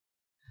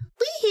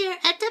here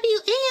at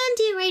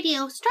WAND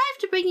Radio strive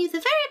to bring you the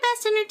very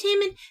best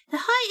entertainment the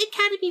High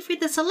Academy for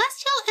the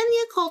Celestial and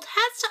the Occult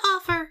has to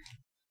offer.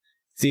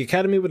 The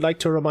Academy would like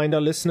to remind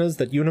our listeners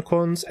that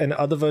unicorns and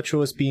other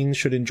virtuous beings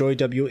should enjoy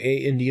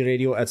WAND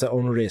Radio at their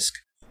own risk.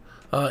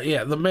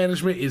 The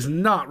management is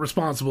not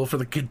responsible for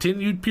the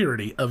continued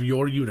purity of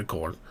your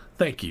unicorn.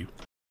 Thank you.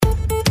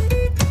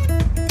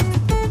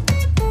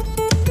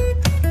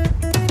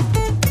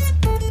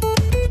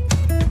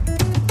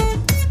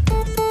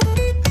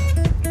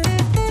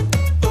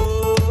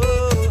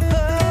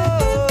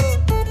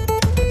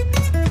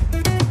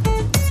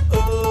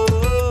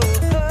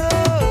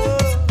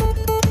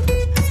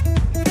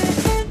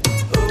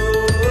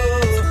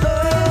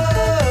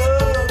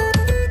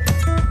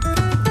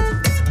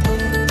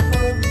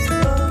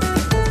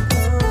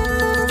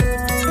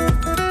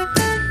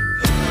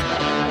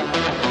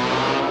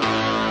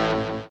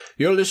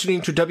 You're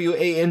listening to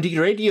WAND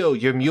Radio,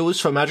 your muse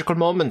for magical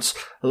moments,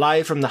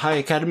 live from the High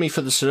Academy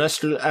for the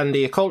Celestial and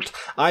the Occult.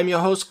 I'm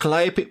your host,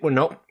 Calliope.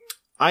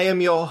 I am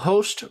your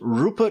host,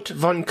 Rupert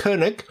von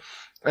Koenig,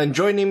 and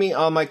joining me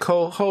on my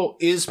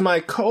my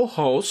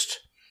co-host.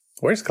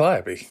 Where's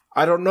Calliope?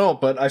 I don't know,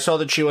 but I saw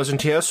that she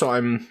wasn't here, so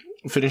I'm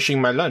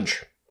finishing my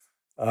lunch.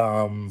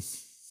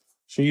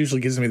 She usually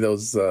gives me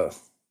those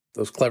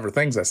clever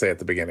things I say at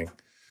the beginning.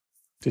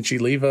 Did she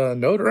leave a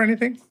note or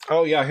anything?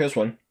 Oh yeah, here's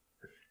one.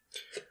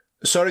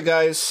 Sorry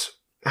guys,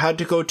 had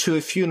to go to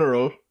a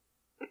funeral.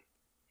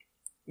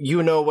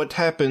 You know what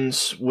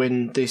happens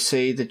when they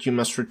say that you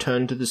must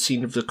return to the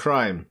scene of the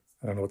crime.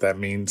 I don't know what that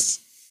means.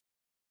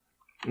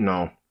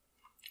 No.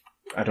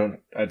 I don't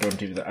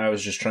either. I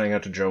was just trying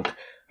out a joke.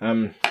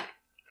 You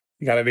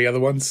got any other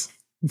ones?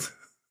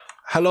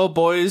 Hello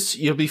boys,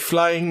 you'll be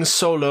flying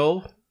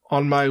solo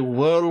on my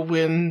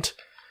whirlwind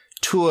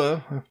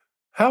tour.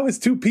 How is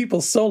two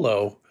people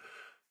solo?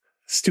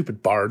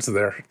 Stupid bards,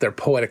 their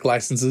poetic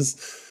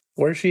licenses.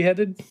 Where's she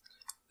headed?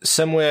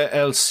 Somewhere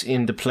else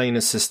in the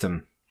planar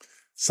system.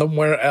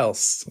 Somewhere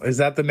else. Is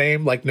that the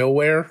name? Like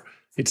nowhere?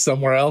 It's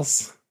somewhere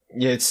else?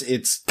 Yeah,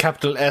 it's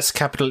capital S,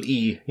 capital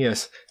E.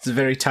 Yes, it's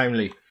very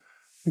timely.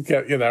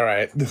 Okay, yeah, all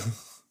right.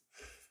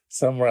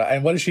 Somewhere.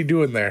 And what is she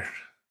doing there?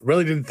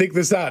 Really didn't think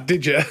this out,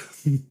 did you?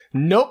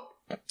 Nope.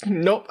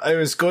 I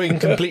was going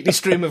completely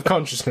stream of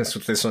consciousness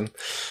with this one.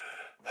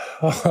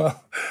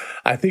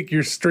 I think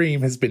your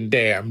stream has been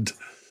damned.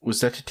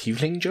 Was that a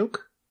tiefling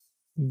joke?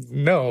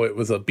 No, it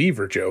was a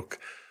beaver joke.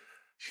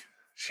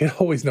 She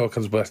always know it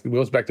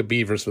goes back to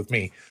beavers with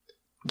me.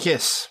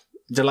 Yes,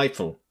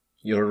 delightful.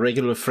 You're a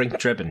regular Frank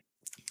Drebin.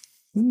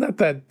 Isn't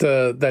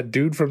that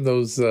dude from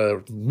those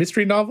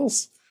mystery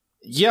novels?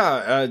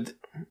 Yeah,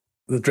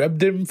 the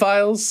Drebden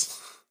Files?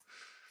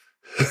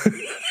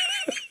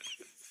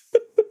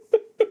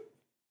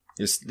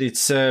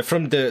 It's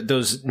from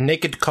those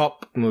Naked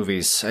Cop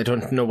movies. I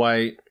don't know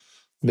why...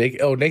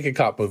 Naked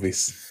Cop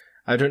movies.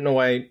 I don't know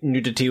why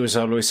nudity was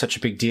always such a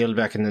big deal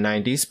back in the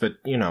 90s, but,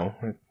 you know,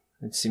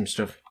 it seems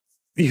to have...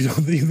 You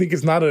think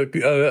it's not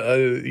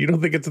you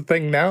don't think it's a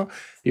thing now?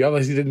 You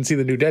obviously didn't see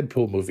the new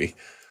Deadpool movie.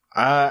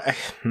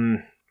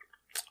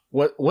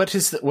 What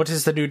is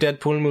the new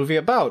Deadpool movie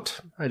about?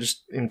 I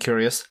just am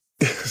curious.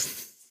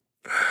 It's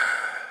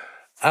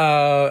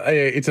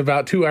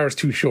about 2 hours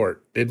too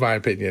short, in my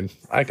opinion.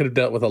 I could have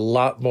dealt with a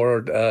lot more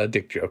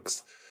dick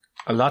jokes.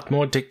 A lot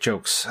more dick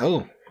jokes.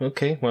 Oh,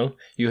 okay. Well,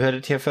 you heard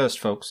it here first,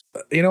 folks.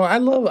 You know, I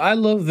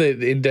love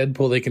that in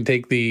Deadpool they can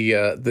take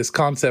the this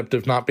concept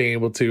of not being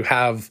able to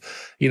have,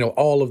 you know,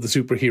 all of the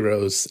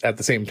superheroes at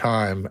the same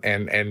time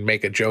and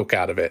make a joke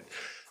out of it.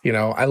 You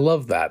know, I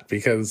love that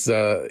because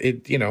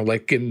it, you know,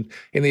 like in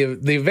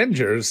the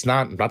Avengers,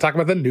 I'm not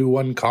talking about the new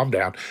one, calm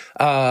down.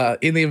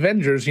 In the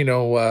Avengers, you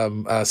know,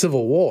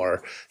 Civil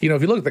War, you know,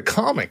 if you look at the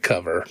comic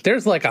cover,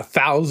 there's like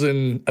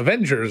 1,000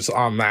 Avengers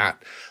on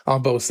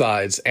both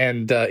sides.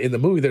 And in the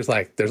movie, there's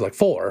like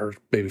 4 or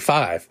maybe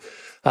 5.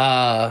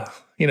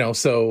 You know,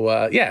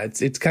 so yeah,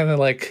 it's kind of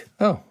like,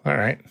 oh, all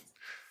right.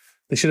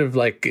 They should have,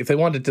 like, if they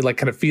wanted to like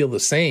kind of feel the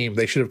same,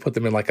 they should have put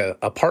them in like a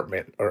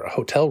apartment or a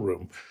hotel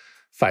room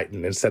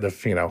fighting instead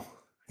of, you know,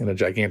 in a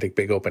gigantic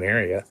big open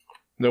area.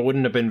 There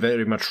wouldn't have been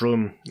very much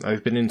room.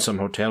 I've been in some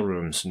hotel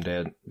rooms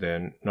and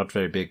they're not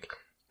very big.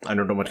 I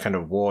don't know what kind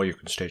of war you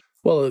can stage.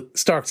 Well,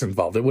 Stark's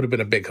involved. It would have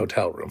been a big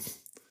hotel room.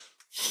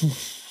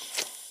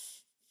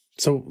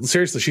 So,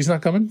 seriously, she's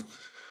not coming?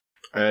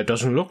 It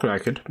doesn't look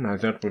like it. I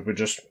thought we were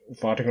just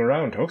farting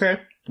around. Okay,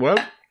 well,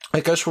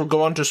 I guess we'll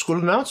go on to school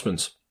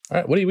announcements. All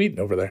right, what are you eating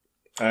over there?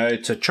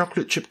 It's a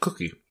chocolate chip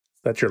cookie.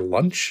 That's your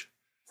lunch?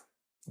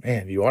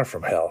 Man, you are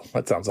from hell.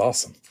 That sounds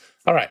awesome.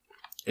 All right.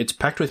 It's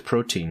packed with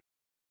protein.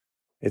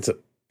 It's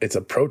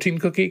a protein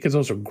cookie? Because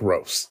those are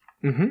gross.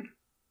 Mm-hmm.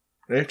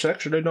 It's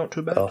actually not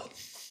too bad. Oh.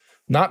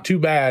 Not too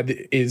bad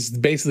is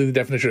basically the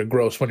definition of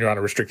gross when you're on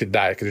a restricted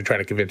diet because you're trying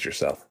to convince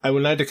yourself. I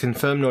will neither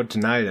confirm nor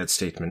deny that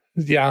statement.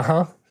 Yeah,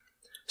 huh?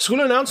 School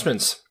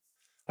announcements.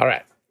 All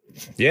right.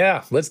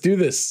 Yeah, let's do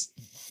this.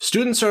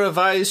 Students are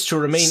advised to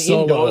remain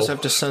indoors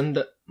after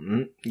Sunday.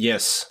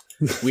 Yes.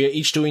 We are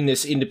each doing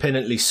this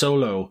independently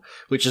solo,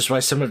 which is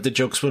why some of the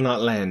jokes will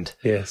not land.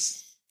 Yes.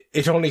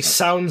 It only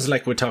sounds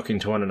like we're talking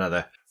to one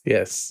another.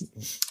 Yes.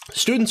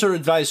 Students are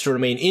advised to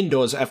remain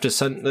indoors after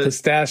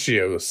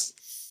Pistachios.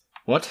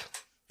 What?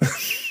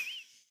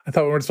 I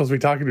thought we weren't supposed to be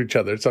talking to each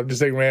other, so I'm just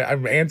saying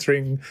I'm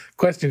answering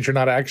questions you're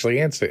not actually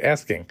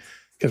asking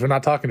because we're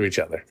not talking to each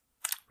other.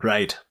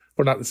 Right.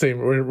 We're not the same.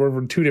 We're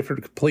in two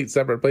different, complete,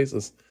 separate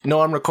places.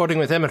 No, I'm recording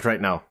with Emmett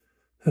right now.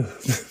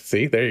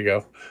 See, there you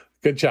go.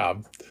 Good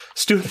job.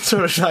 Students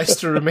are advised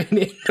to remain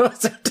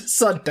indoors after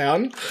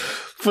sundown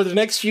for the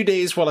next few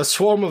days while a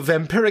swarm of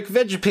vampiric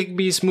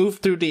veggie-pygmies move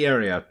through the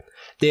area.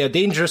 They are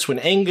dangerous when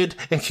angered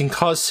and can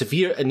cause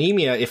severe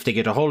anemia if they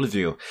get a hold of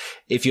you.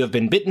 If you have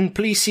been bitten,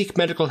 please seek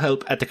medical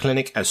help at the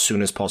clinic as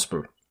soon as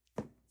possible.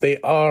 They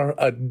are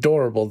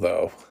adorable,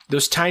 though.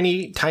 Those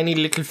tiny, tiny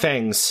little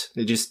fangs,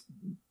 they just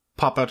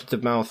pop out of the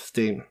mouth.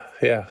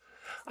 Yeah.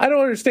 I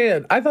don't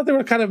understand. I thought they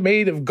were kind of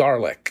made of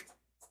garlic.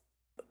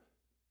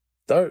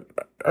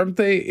 Aren't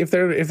they? If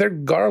they're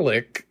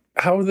garlic,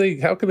 how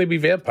can they be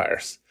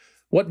vampires?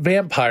 What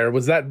vampire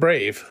was that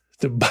brave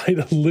to bite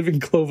a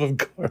living clove of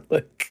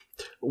garlic?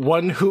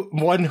 One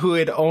who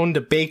had owned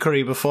a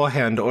bakery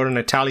beforehand or an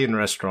Italian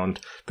restaurant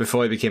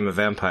before he became a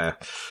vampire.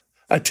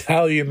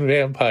 Italian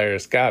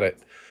vampires, got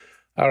it.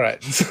 All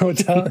right, so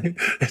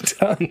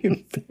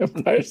Italian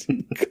vampires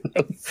and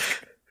garlic.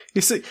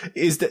 You see,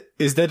 is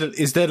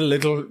that a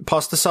little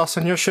pasta sauce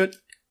on your shirt?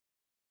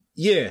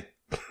 Yeah.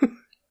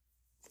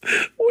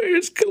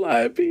 Where's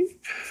Calliope?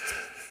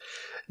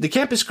 The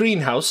campus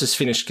greenhouse has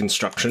finished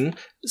construction.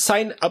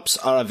 Sign-ups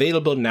are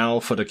available now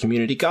for the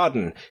community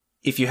garden.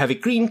 If you have a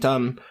green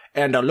thumb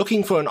and are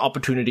looking for an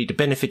opportunity to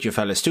benefit your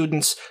fellow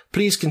students,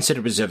 please consider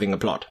reserving a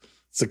plot.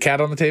 Is the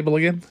cat on the table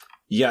again?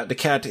 Yeah, the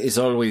cat is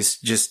always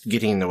just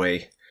getting in the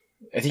way.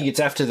 I think it's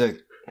after the...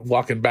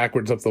 Walking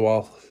backwards up the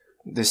wall.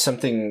 There's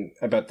something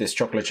about this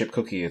chocolate chip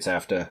cookie it's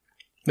after.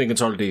 I think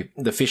it's already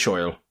the fish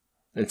oil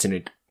that's in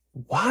it.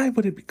 Why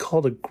would it be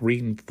called a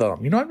green thumb?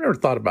 I've never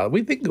thought about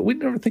it. We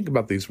never think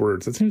about these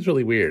words. It seems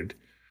really weird.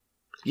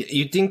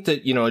 You'd think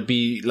that it'd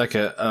be like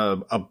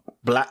a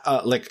black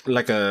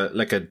like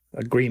a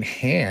green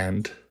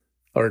hand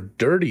or a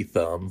dirty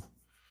thumb.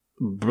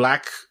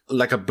 Black,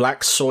 like a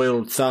black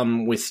soiled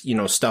thumb with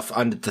stuff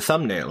under the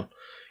thumbnail.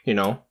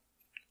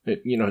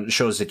 It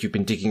shows that you've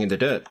been digging in the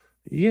dirt.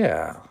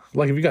 Yeah,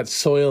 like if you got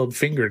soiled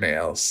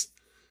fingernails.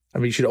 I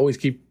mean, you should always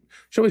keep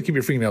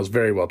your fingernails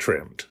very well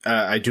trimmed.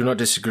 I do not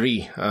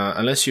disagree,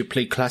 unless you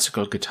play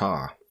classical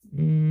guitar. I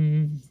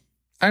mean,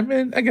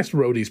 I guess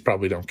roadies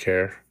probably don't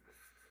care.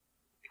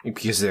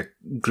 Because they're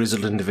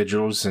grizzled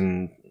individuals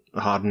and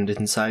hardened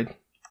inside.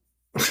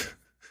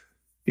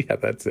 Yeah,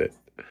 that's it.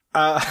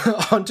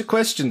 On to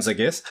questions, I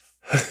guess.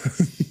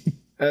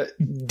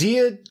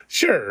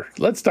 Sure,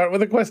 let's start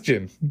with a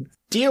question.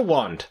 Dear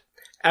Wand,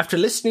 after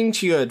listening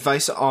to your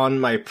advice on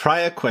my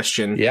prior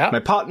question, my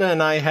partner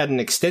and I had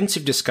an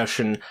extensive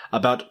discussion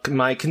about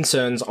my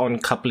concerns on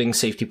coupling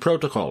safety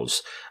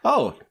protocols.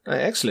 Oh,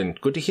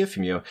 excellent. Good to hear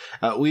from you.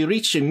 We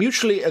reached a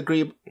mutually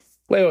agreeable...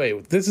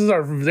 Wait. This is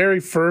our very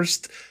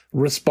first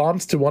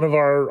response to one of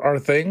our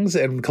things,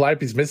 and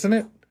Calliope's missing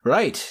it?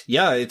 Right.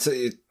 Yeah,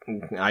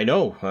 I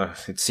know.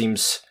 It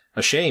seems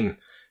a shame.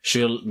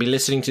 She'll be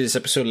listening to this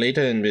episode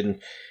later and been,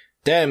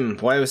 damn,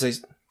 why was I...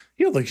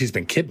 You don't think she's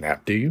been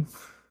kidnapped, do you?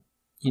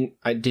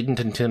 I didn't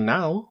until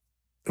now.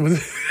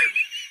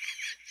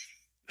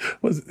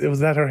 Was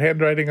that her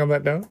handwriting on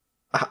that note?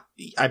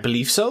 I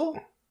believe so.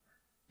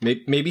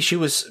 Maybe she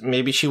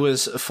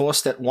was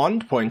forced at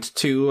one point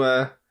to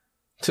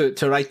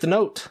write the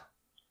note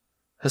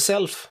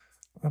herself.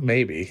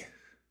 Maybe.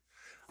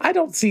 I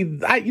don't see.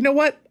 You know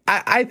what?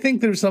 I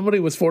think if somebody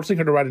was forcing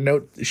her to write a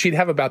note, she'd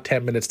have about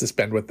 10 minutes to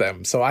spend with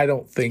them. So I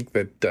don't think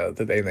that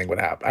anything would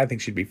happen. I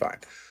think she'd be fine.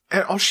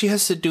 And all she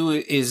has to do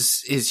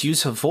is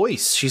use her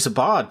voice. She's a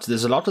bard.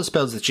 There's a lot of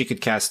spells that she could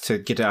cast to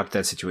get out of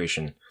that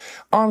situation.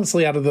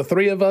 Honestly, out of the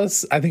three of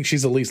us, I think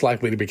she's the least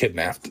likely to be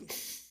kidnapped.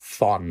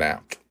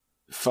 Fawn-napped.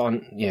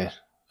 Yeah.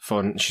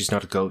 Fawn, she's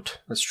not a goat.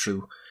 That's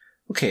true.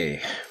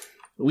 Okay.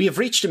 We have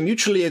reached a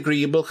mutually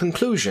agreeable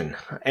conclusion,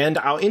 and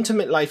our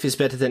intimate life is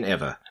better than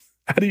ever.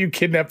 How do you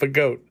kidnap a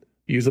goat?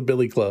 Use a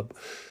billy club.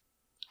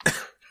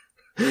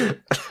 Where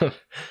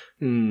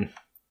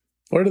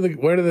do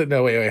the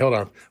no wait hold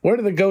on. Where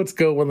do the goats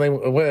go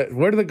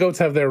where do the goats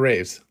have their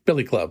raves?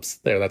 Billy clubs.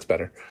 There, that's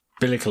better.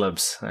 Billy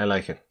clubs. I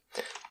like it.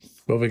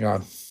 Moving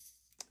on.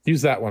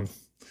 Use that one.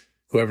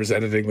 Whoever's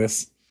editing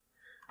this.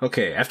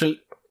 Okay, after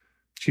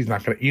she's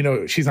not gonna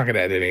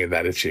edit any of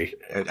that, is she?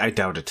 I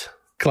doubt it.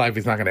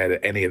 Calliope's not gonna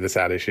edit any of this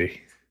out, is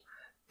she?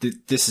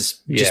 This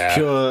is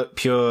just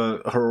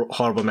pure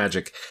horrible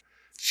magic.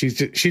 She's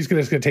just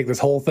gonna take this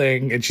whole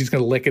thing and she's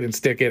gonna lick it and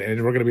stick it,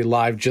 and we're gonna be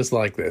live just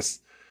like this.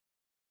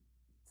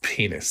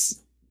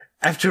 Penis.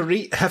 After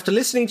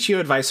listening to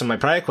your advice on my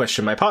prior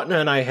question, my partner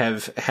and I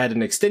have had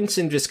an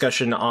extensive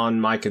discussion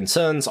on my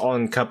concerns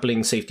on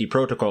coupling safety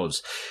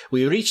protocols.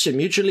 We reached a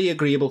mutually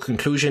agreeable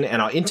conclusion,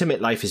 and our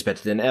intimate life is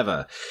better than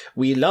ever.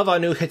 We love our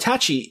new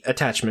Hitachi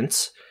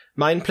attachments.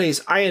 Mine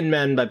plays Iron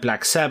Man by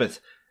Black Sabbath.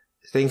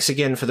 Thanks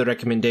again for the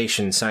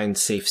recommendation, signed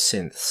Safe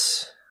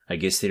Synths. I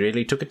guess they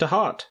really took it to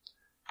heart.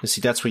 You see,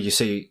 that's where you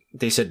say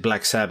they said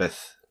Black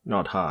Sabbath,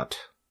 not heart.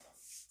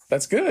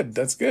 That's good.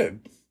 That's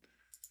good.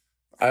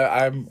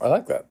 I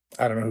like that.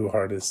 I don't know who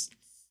Heart is.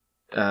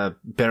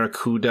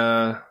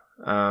 Barracuda,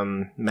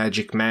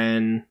 Magic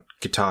Man,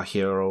 Guitar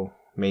Hero,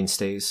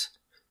 mainstays.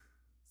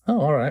 Oh,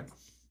 all right.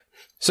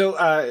 So,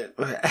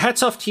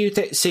 hats off to you,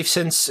 Safe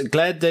Sense.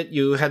 Glad that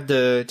you had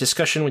the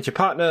discussion with your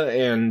partner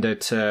and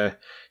that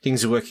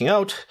things are working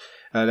out.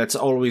 That's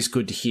always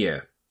good to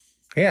hear.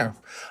 Yeah.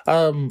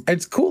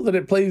 It's cool that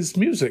it plays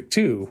music,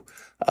 too.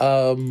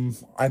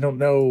 I don't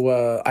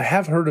know. I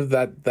have heard of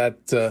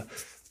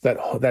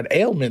that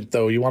ailment,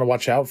 though, you want to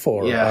watch out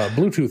for. Yeah.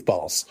 Bluetooth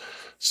balls.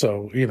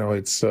 So,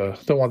 it's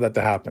don't want that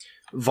to happen.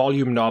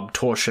 Volume knob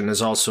torsion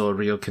is also a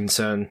real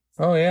concern.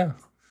 Oh, yeah.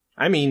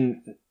 I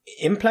mean,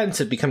 implants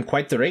have become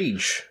quite the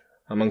rage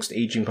amongst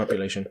aging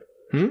population.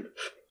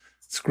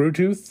 Screw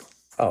tooth?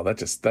 Oh, that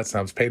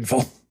sounds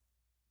painful.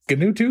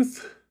 GNU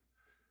tooth?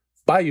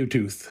 Bayou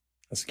tooth?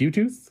 A skew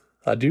tooth?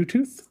 A do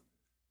tooth?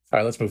 All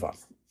right, let's move on.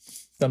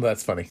 None of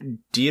that's funny.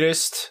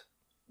 Dearest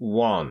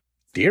Juan.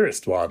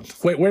 Dearest Juan.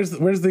 Wait, where's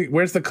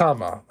the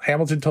comma?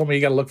 Hamilton told me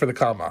you got to look for the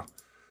comma.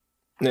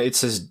 No, it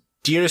says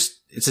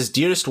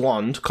dearest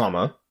wand,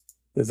 comma.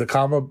 Is the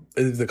comma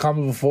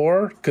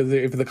before? Because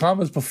if the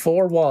comma is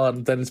before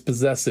wand, then it's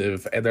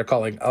possessive, and they're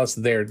calling us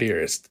their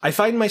dearest. I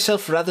find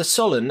myself rather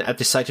sullen at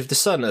the sight of the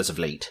sun as of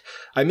late.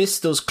 I miss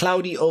those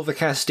cloudy,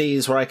 overcast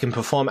days where I can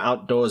perform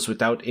outdoors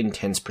without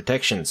intense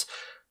protections.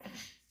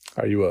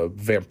 Are you a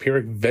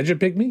vampiric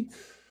vegapygmy?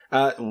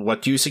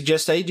 What do you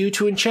suggest I do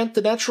to enchant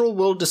the natural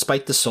world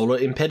despite the solar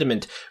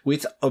impediment?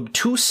 With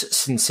obtuse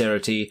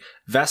sincerity,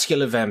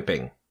 vascular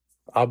vamping.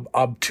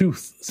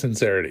 Obtuse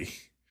sincerity.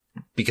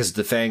 Because of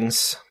the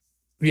fangs?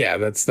 Yeah,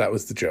 that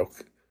was the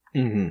joke.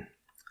 Mm-hmm.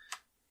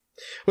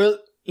 Well,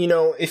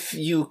 if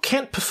you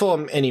can't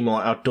perform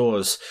anymore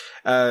outdoors,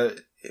 have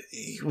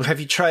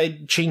you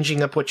tried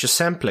changing up what you're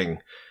sampling?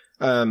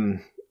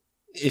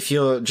 If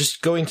you're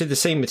just going to the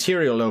same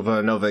material over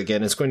and over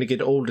again, it's going to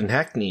get old and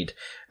hackneyed,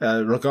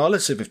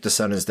 regardless of if the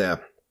sun is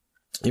there.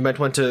 You might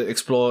want to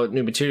explore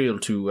new material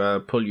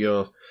to pull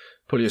your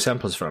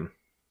samples from.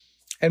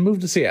 And move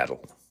to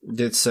Seattle.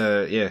 It's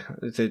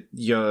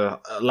your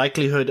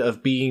likelihood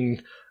of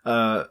being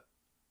your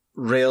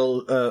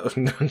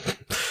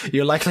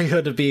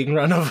likelihood of being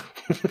run over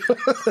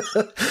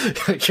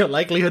your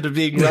likelihood of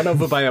being run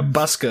over by a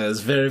busker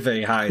is very,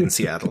 very high in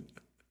Seattle.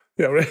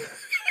 Yeah, right.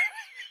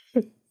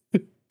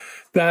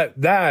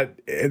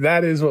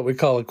 That is what we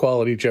call a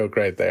quality joke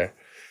right there.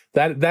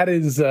 That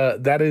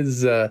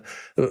is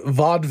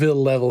vaudeville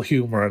level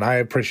humor, and I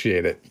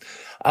appreciate it.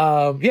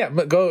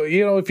 But go.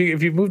 If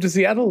you move to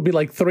Seattle, it'll be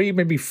like 3,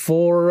 maybe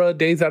 4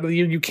 days out of the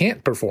year you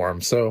can't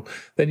perform. So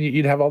then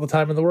you'd have all the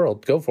time in the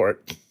world. Go for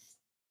it,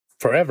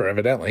 forever,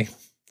 evidently.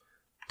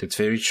 That's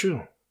very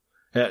true.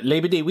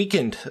 Labor Day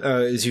weekend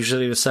is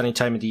usually the sunny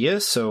time of the year,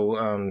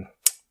 so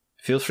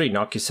feel free,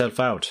 knock yourself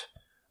out,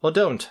 or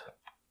don't.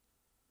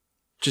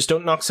 Just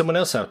don't knock someone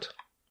else out.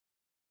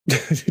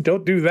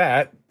 Don't do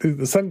that. If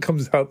the sun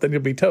comes out, then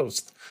you'll be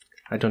toast.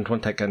 I don't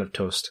want that kind of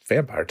toast.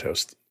 Vampire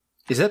toast.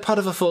 Is that part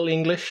of a full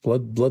English?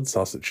 Blood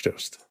sausage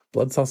toast.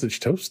 Blood sausage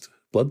toast?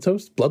 Blood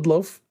toast? Blood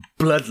loaf?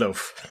 Blood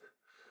loaf.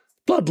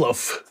 Blood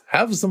loaf.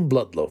 Have some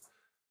blood loaf.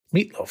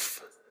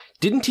 Meatloaf.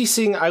 Didn't he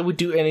sing, I would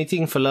do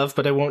anything for love,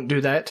 but I won't do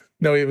that?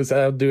 No, it was,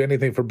 I'll do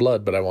anything for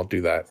blood, but I won't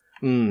do that.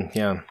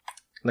 Yeah.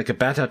 Like a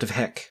bat out of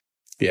heck.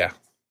 Yeah.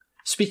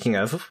 Speaking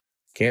of...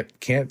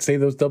 Can't say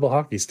those double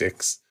hockey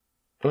sticks.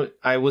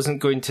 I wasn't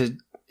going to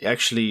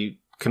actually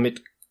commit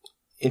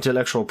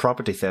intellectual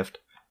property theft.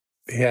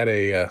 He had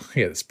a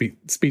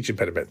speech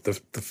impediment, the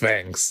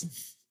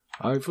fangs.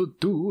 I would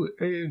do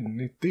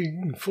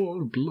anything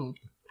for blood,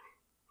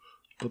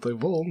 but I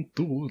won't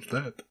do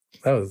that.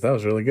 That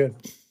was really good.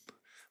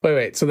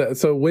 Wait.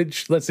 So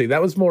which? Let's see.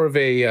 That was more of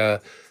a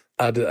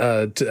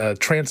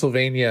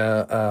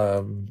Transylvania.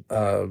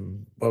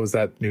 What was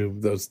that new?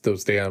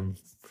 Those damn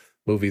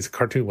movies,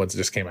 cartoon ones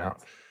just came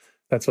out.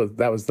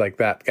 That was like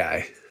that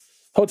guy.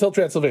 Hotel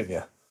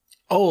Transylvania.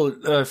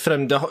 Oh,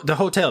 from the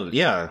hotel,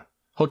 yeah.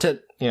 Hotel,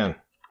 yeah.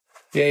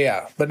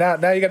 Yeah. But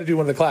now you got to do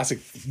one of the classic.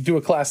 Do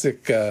a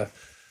classic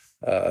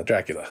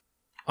Dracula.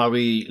 Are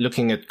we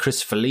looking at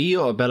Christopher Lee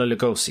or Bela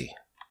Lugosi?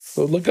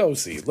 So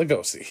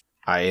Lugosi.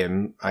 I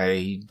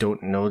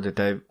don't know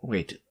that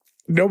wait.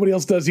 Nobody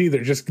else does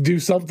either. Just do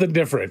something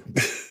different.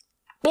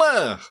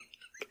 Blah.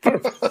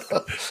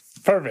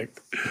 Perfect.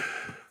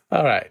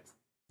 All right.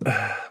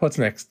 What's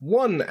next?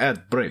 One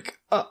ad break.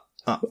 Fuck.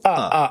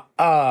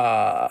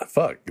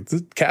 It's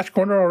a Cash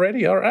Corner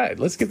already? All right.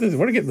 Let's get this.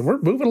 We're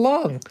moving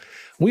along.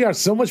 We are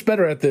so much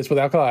better at this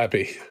without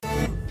Calliope.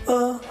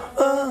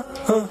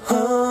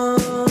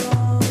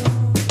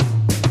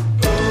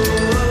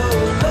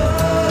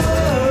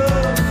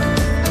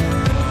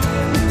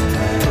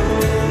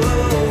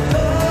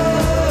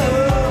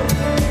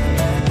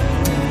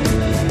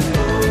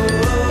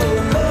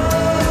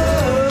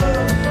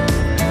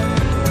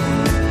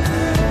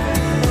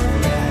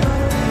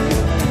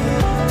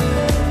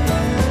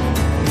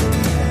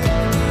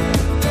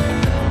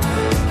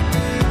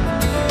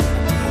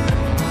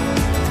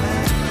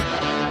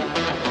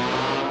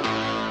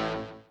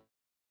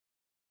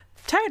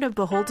 Tired of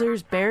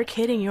beholders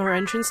barricading your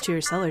entrance to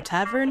your cellar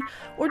tavern,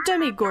 or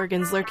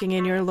demigorgons lurking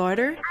in your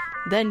larder?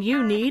 Then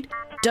you need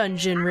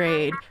Dungeon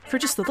Raid. For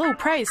just the low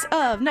price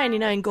of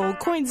 99 gold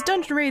coins,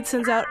 Dungeon Raid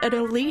sends out an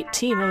elite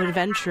team of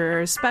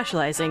adventurers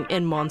specializing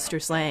in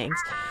monster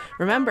slayings.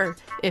 Remember,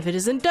 if it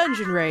isn't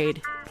Dungeon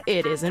Raid,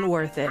 it isn't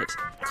worth it.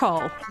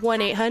 Call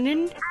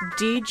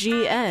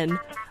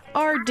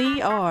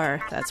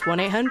 1-800-DGN-RDR. That's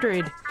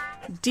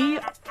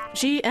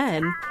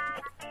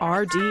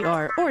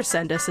 1-800-DGN-RDR. Or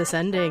send us a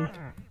sending.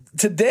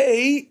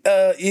 Today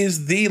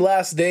is the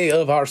last day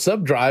of our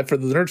sub drive for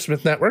the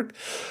Nerdsmith Network.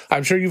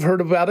 I'm sure you've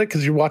heard about it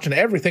because you're watching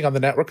everything on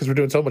the network because we're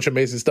doing so much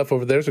amazing stuff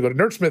over there. So go to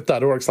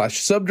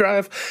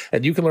nerdsmith.org/subdrive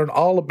and you can learn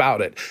all about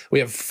it. We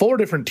have 4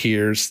 different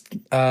tiers.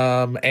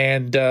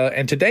 And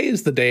today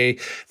is the day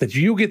that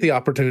you get the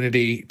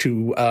opportunity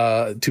to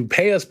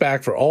pay us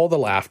back for all the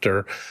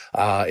laughter.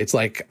 It's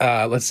like,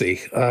 let's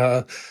see.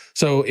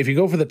 So if you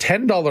go for the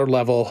 $10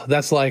 level,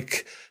 that's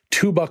like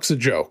 $2 a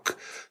joke.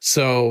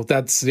 So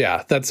that's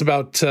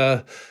about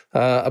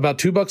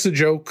 $2 a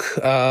joke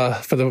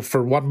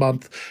for 1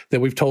 month that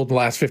we've told in the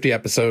last 50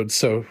 episodes.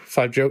 So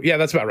 5 jokes. Yeah,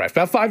 that's about right.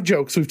 About 5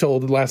 jokes we've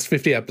told in the last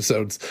 50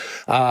 episodes.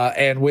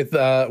 And with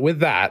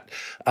that,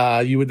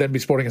 you would then be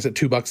supporting us at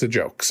 $2 a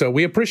joke. So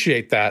we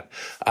appreciate that.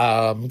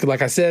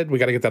 Like I said, we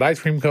got to get that ice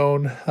cream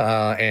cone,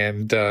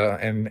 and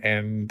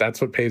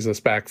that's what pays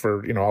us back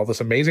for all this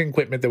amazing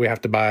equipment that we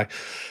have to buy.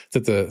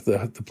 That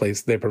the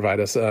place they provide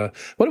us.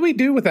 What do we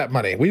do with that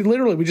money? We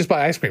just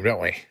buy ice cream,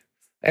 don't we?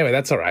 Anyway,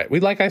 that's all right. We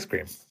like ice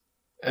cream.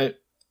 I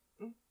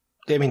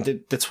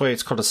mean, that's why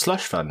it's called a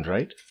slush fund,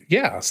 right?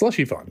 Yeah, a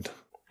slushy fund.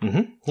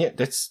 Mm-hmm. Yeah,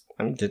 that's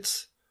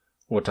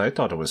what I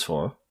thought it was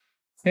for.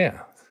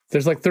 Yeah.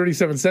 There's like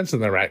 37 cents in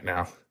there right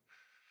now.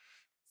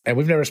 And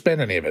we've never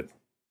spent any of it.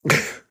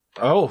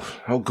 Oh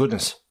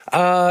goodness.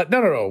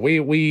 No.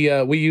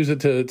 We use it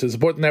to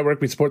support the network.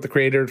 We support the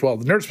creators. Well,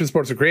 the Nerdsmith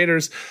supports the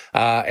creators.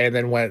 And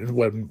then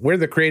when we're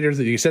the creators,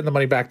 that you send the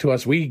money back to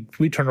us, we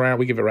turn around,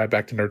 we give it right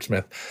back to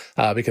Nerdsmith.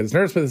 Because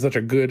Nerdsmith is such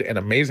a good and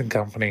amazing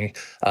company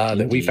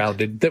that we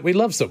founded that we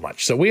love so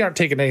much. So we aren't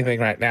taking anything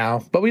right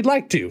now, but we'd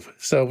like to.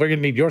 So we're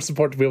gonna need your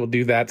support to be able to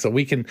do that, so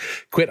we can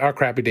quit our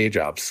crappy day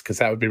jobs, because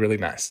that would be really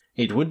nice.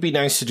 It would be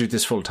nice to do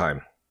this full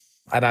time.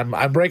 And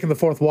I'm breaking the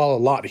fourth wall a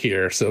lot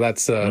here, so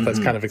that's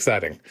kind of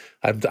exciting.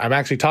 I'm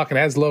actually talking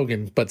as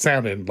Logan, but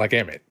sounding like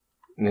Emmett.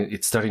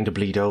 It's starting to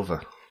bleed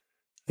over.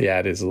 Yeah,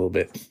 it is a little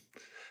bit.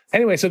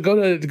 Anyway, so go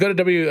to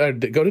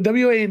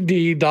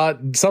WAND dot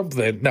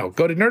something. No,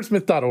 go to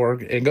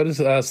nerdsmith.org and go to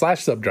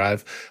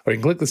 /subdrive, or you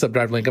can click the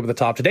subdrive link up at the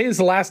top. Today is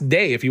the last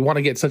day if you want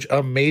to get such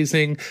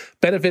amazing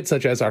benefits,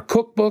 such as our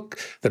cookbook,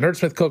 the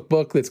Nerdsmith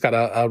cookbook that's got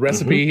a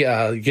recipe.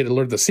 You get to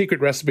learn the secret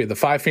recipe of the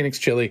 5 Phoenix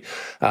chili,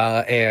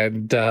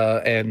 and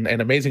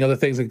amazing other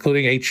things,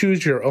 including a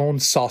choose your own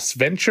sauce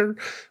venture,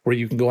 where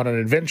you can go on an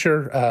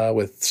adventure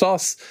with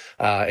sauce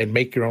and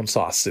make your own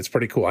sauce. It's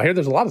pretty cool. I hear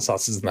there's a lot of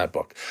sauces in that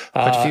book.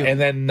 And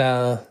then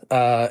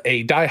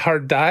a Die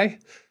Hard Die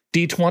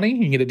D20. You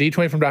can get a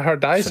D20 from Die Hard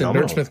Dice in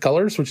Nerdsmith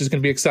colors, which is going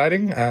to be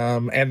exciting.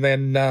 And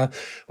then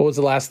what was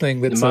the last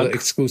thing that's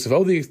exclusive?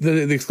 Oh,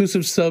 the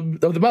exclusive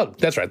sub of the mug.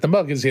 That's right. The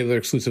mug is the other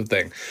exclusive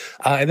thing.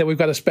 And then we've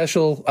got a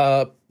special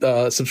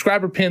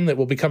subscriber pin that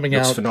will be coming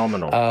out.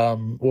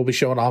 Phenomenal. We'll be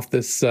showing off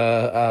this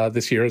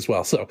year as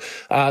well. So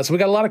we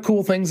got a lot of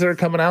cool things that are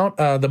coming out.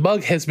 The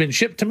mug has been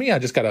shipped to me. I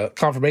just got a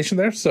confirmation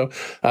there. So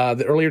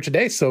earlier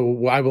today. So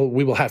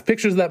we will have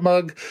pictures of that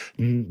mug.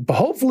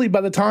 Hopefully by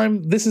the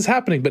time this is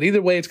happening. But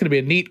either way, it's going to be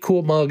a neat,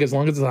 cool mug. As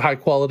long as it's a high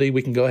quality,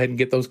 we can go ahead and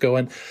get those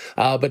going.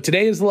 But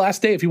today is the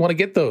last day if you want to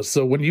get those.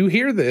 So when you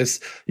hear this,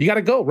 you got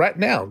to go right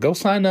now. Go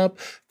sign up.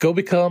 Go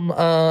become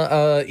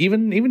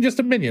even just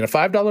a minion, a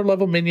 $5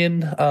 level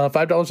minion.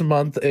 $5 a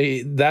month.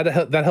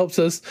 That helps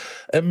us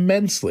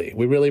immensely.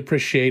 We really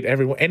appreciate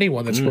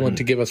anyone that's willing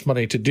to give us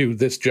money to do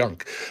this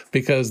junk,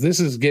 because this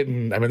is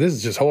this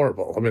is just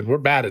horrible. We're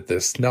bad at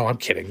this. No, I'm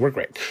kidding. We're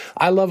great.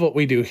 I love what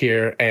we do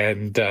here,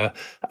 and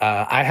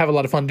I have a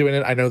lot of fun doing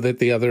it. I know that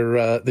the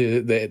other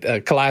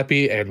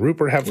Calliope and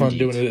Rupert have fun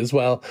doing it as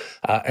well,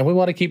 and we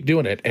want to keep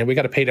doing it. And we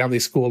got to pay down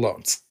these school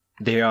loans.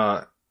 They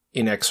are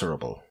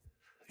inexorable.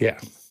 Yeah.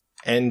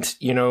 And,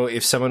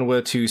 if someone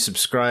were to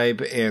subscribe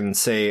and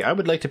say, I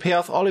would like to pay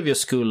off all of your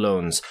school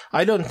loans,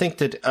 I don't think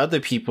that other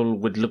people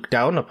would look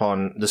down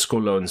upon the school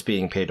loans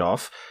being paid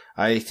off.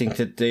 I think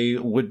that they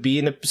would be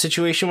in a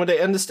situation where they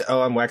understand.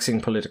 Oh, I'm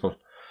waxing political.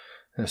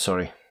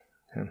 Sorry.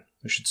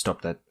 I should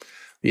stop that.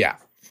 Yeah.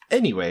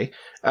 Anyway,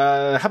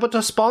 how about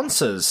our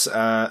sponsors?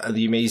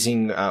 The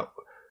amazing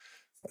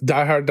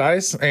Die Hard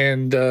Dice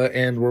and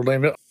World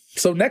Anvil.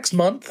 So next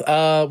month,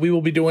 we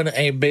will be doing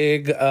a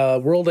big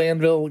World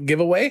Anvil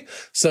giveaway.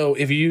 So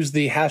if you use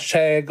the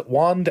hashtag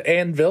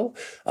WandAnvil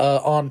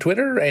on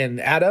Twitter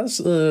and add us,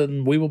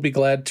 we will be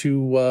glad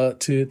to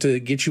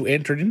get you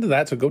entered into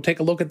that. So go take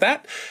a look at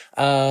that,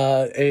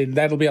 and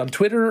that'll be on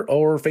Twitter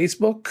or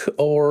Facebook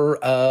or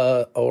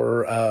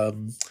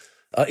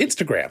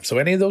Instagram. So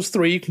any of those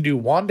 3, you can do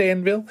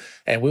WandAnvil,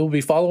 and we'll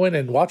be following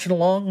and watching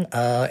along.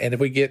 And if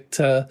we get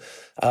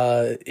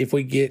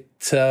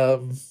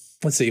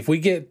let's see, if we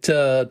get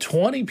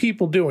 20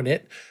 people doing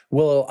it,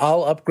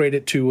 I'll upgrade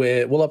it to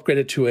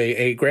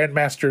a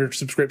Grandmaster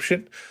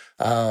subscription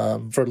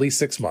for at least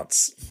 6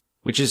 months.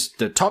 Which is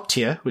the top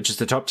tier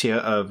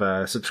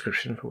of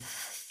subscription.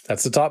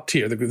 That's the top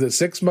tier, the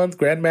 6-month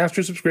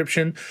Grandmaster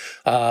subscription.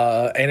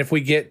 And if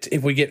we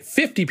get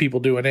 50 people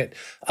doing it,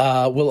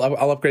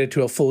 I'll upgrade it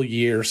to a full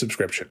year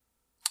subscription.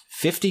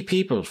 50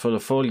 people for the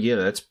full year.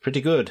 That's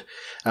pretty good.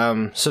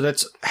 So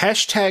that's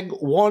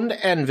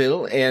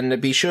 #WandAnvil,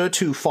 and be sure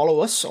to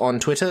follow us on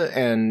Twitter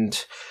and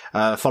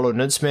follow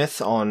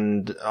Nerdsmith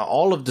on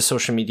all of the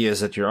social medias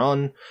that you're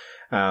on.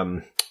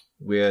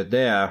 We're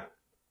there,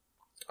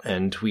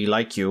 and we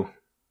like you.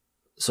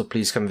 So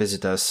please come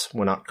visit us.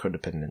 We're not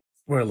codependent.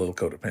 We're a little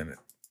codependent.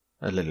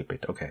 A little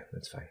bit. Okay,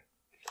 that's fine.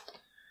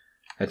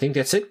 I think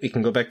that's it. We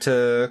can go back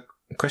to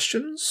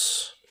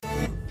questions.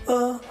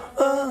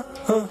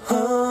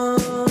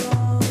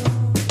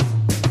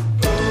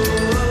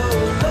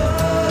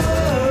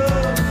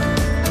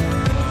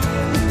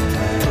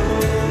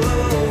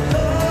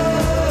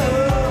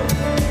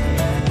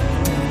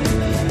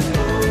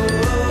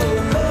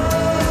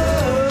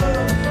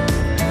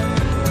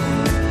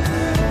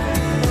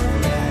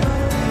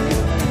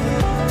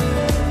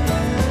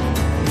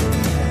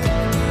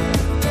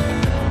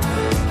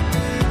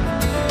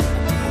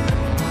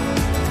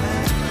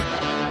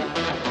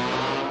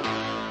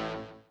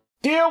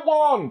 Dear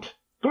Wand,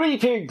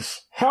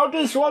 greetings. How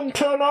does one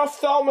turn off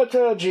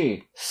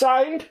thaumaturgy?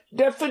 Signed,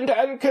 Deafened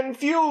and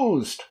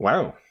Confused.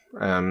 Wow.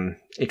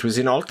 It was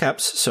in all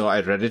caps, so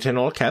I read it in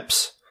all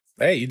caps.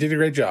 Hey, you did a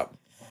great job.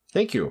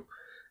 Thank you.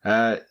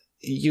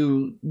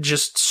 You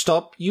just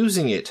stop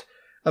using it.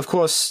 Of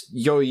course,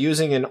 you're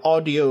using an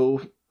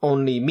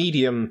audio-only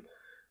medium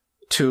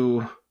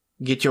to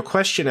get your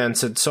question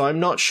answered, so I'm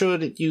not sure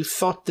that you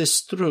thought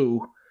this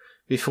through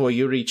before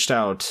you reached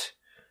out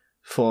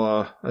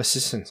for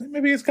assistance.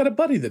 Maybe it's got a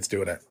buddy that's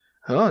doing it.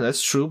 Oh,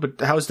 that's true,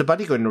 but how's the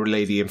buddy going to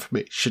relay the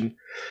information?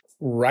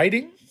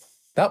 Writing?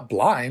 Not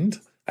blind.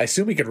 I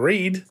assume he could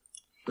read.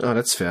 Oh,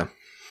 that's fair.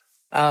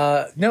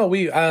 No,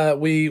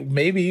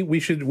 we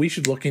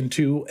should look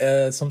into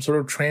some sort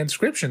of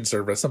transcription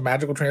service, some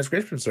magical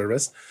transcription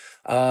service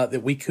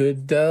that we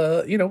could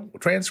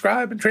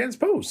transcribe and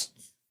transpose.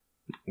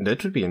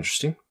 That would be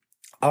interesting.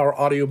 Our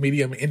audio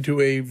medium into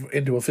a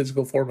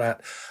physical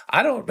format.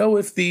 I don't know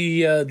if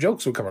the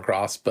jokes would come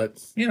across, but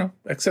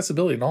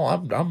accessibility and all.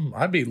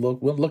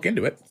 We'll look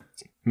into it.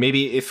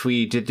 Maybe if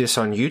we did this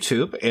on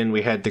YouTube and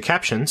we had the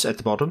captions at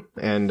the bottom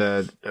and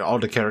all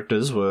the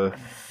characters were,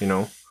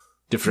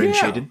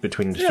 differentiated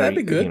between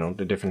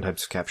the different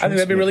types of captions. I think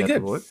that'd be really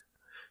good.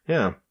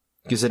 Yeah,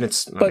 because then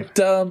it's. But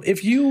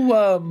if you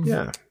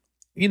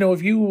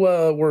if you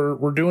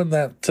were doing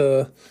that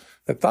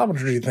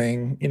thaumaturgy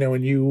thing,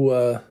 and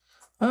you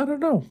I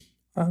don't know.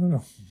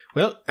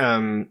 Well,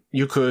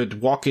 you could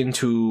walk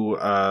into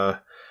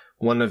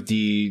one of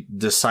the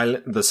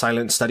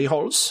silent study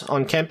halls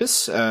on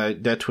campus.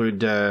 That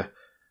would,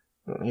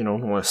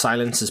 where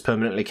silence is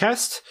permanently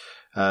cast.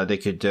 They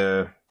could,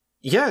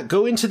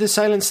 go into the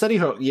silent study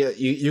hall. Yeah,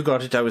 you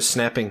got it. I was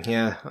snapping.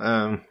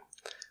 Yeah,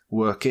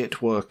 work it.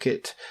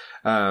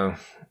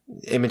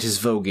 Emmett is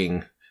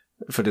voguing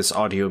for this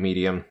audio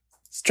medium.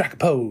 Strike a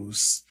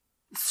pose.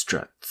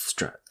 Strut,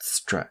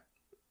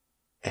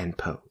 and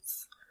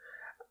pose.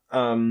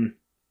 Turn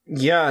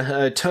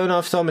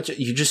off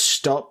thaumaturgy. You just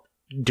stop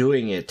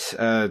doing it.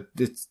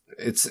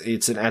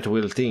 It's an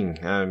at-will thing.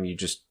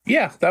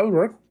 That would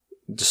work.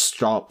 Just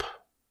stop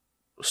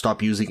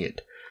using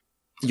it.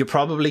 You're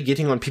probably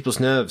getting on people's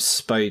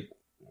nerves by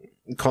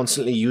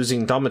constantly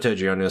using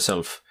thaumaturgy on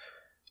yourself.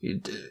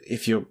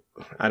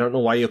 I don't know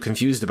why you're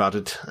confused about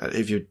it.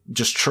 If you're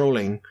just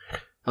trolling,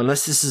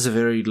 unless this is a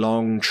very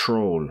long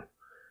troll,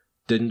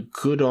 then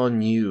good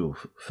on you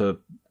for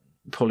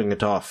pulling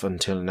it off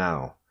until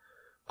now.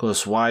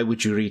 Because why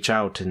would you reach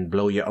out and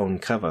blow your own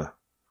cover?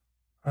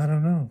 I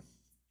don't know.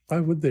 Why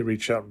would they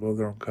reach out and blow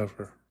their own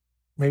cover?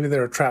 Maybe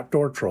they're a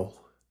trapdoor troll.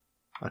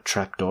 A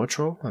trapdoor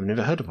troll? I've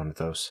never heard of one of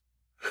those.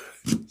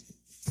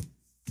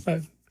 It's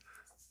a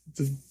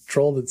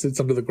troll that sits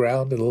under the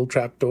ground in a little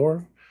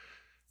trapdoor,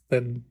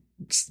 then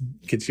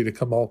gets you to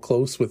come all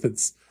close with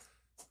its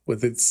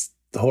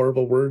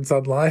horrible words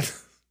online.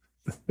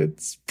 It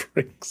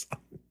springs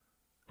up.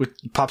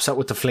 Pops out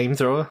with the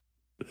flamethrower?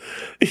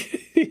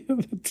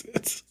 That's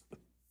it.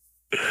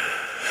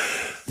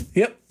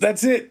 Yep,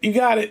 that's it. You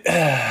got it.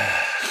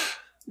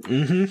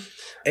 Mm-hmm.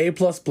 A++.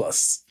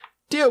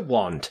 Dear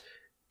Wand,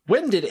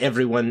 when did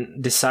everyone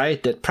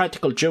decide that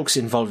practical jokes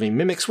involving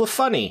mimics were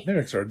funny?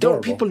 Mimics are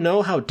adorable. Don't people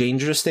know how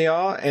dangerous they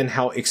are and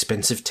how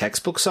expensive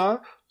textbooks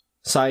are?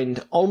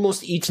 Signed,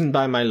 Almost Eaten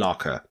by My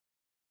Locker.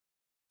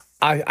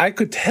 I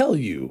could tell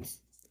you,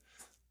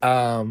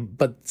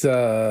 but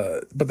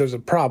there's a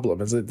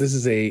problem. Is that this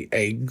is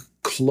a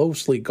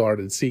closely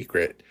guarded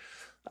secret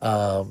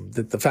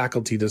that the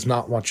faculty does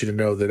not want you to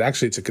know. That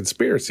actually it's a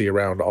conspiracy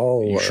around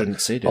all. You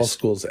shouldn't say this. All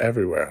schools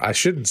everywhere. I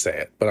shouldn't say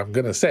it, but I'm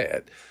going to say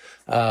it.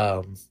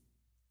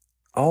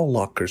 All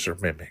lockers are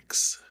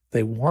mimics.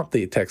 They want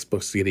the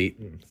textbooks to get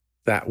eaten.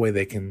 That way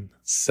they can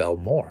sell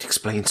more.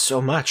 Explains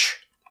so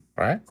much.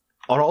 Right?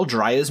 Are all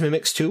dryas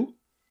mimics too?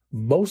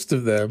 Most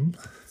of them,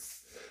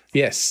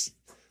 yes,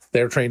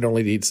 they're trained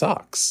only to eat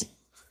socks.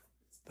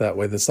 That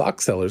way the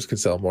sock sellers can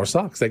sell more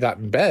socks. They got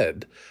in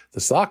bed. The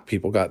sock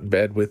people got in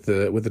bed with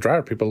the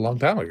dryer people a long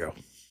time ago.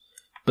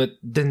 But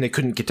then they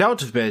couldn't get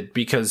out of bed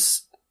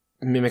because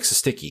mimics are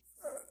sticky.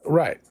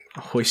 Right.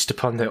 Hoist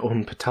upon their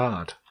own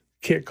petard.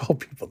 Can't call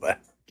people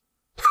that.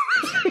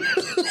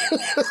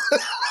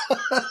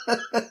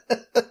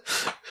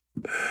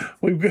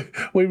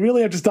 We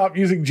really have to stop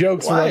using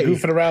jokes for our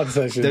goofing around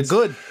sessions. They're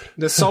good.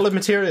 They're solid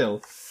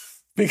material.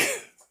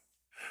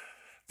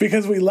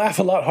 Because we laugh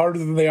a lot harder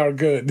than they are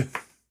good.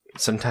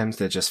 Sometimes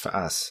they're just for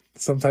us.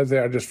 Sometimes they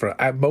are just for...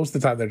 most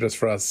of the time, they're just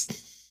for us.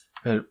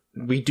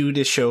 We do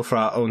this show for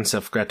our own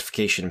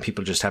self-gratification, and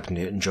people just happen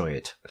to enjoy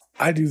it.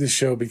 I do this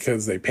show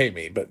because they pay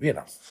me, but, you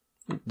know.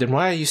 Then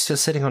why are you still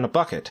sitting on a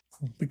bucket?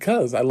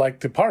 Because I like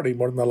to party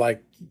more than I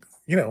like,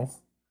 you know.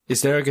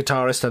 Is there a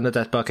guitarist under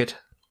that bucket?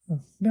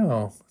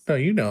 No,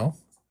 you know.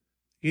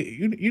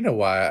 You know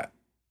why.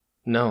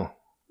 No,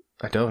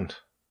 I don't.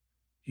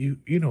 You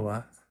know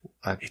why.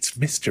 It's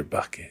Mr.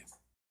 Bucket.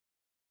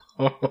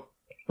 Oh.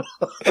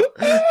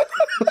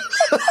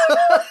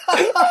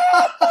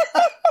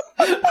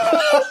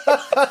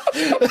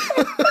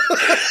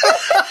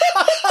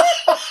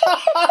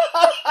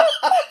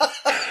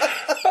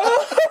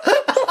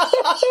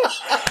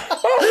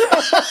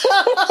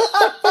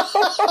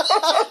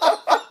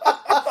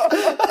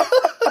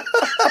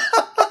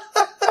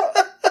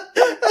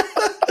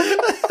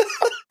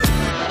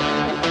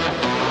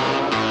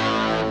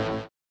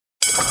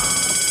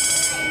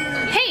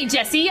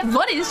 Jesse,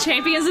 what is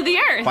Champions of the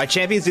Earth? Why,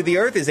 Champions of the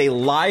Earth is a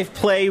live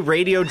play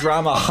radio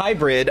drama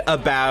hybrid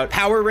about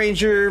Power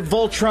Ranger,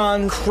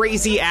 Voltron,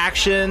 crazy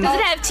action. Does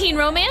it have teen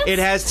romance? It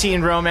has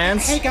teen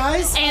romance. Hey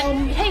guys,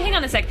 and hey, hang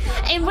on a sec.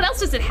 And what else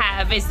does it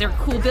have? Is there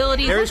cool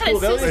abilities? There's cool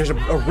abilities. There's an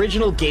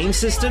original game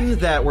system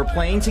that we're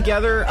playing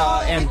together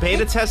and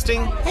beta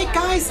testing. Hey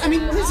guys, I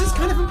mean, this is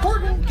kind of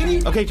important. Can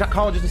you... Okay,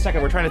 Colin, just a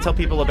second. We're trying to tell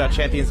people about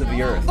Champions of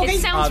the Earth. Okay.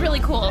 It sounds really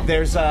cool.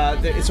 There's so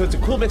it's a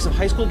cool mix of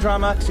high school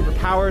drama,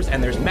 superpowers,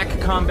 and there's mech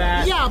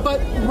combat. Yeah,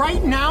 but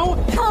right now,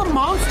 there are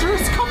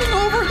monsters coming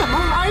over the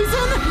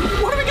horizon.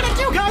 What are we gonna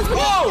do, guys? We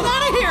gotta get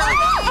out of here!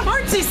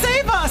 Artsy,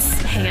 save us!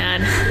 Hang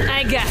on,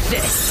 I got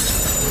this.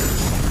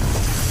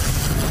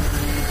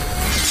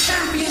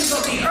 Champions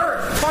of the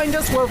Earth! Find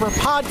us wherever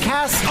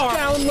podcasts are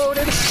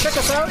downloaded. Check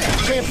us out at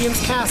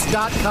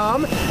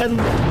championscast.com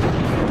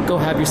and go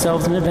have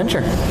yourselves an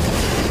adventure.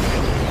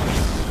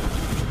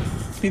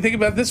 You think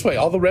about it this way: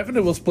 all the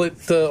revenue will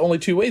split only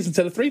 2 ways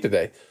instead of 3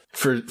 today.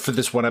 For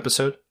this one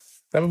episode.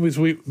 That means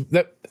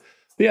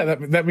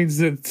that means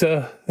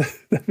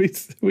that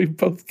means we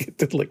both get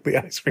to lick the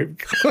ice cream.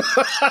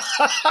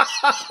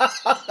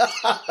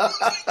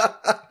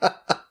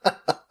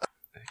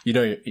 You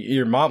know,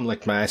 your mom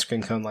licked my ice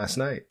cream cone last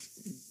night.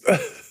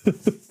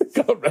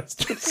 God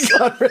rest her soul.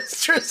 God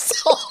rest her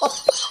soul.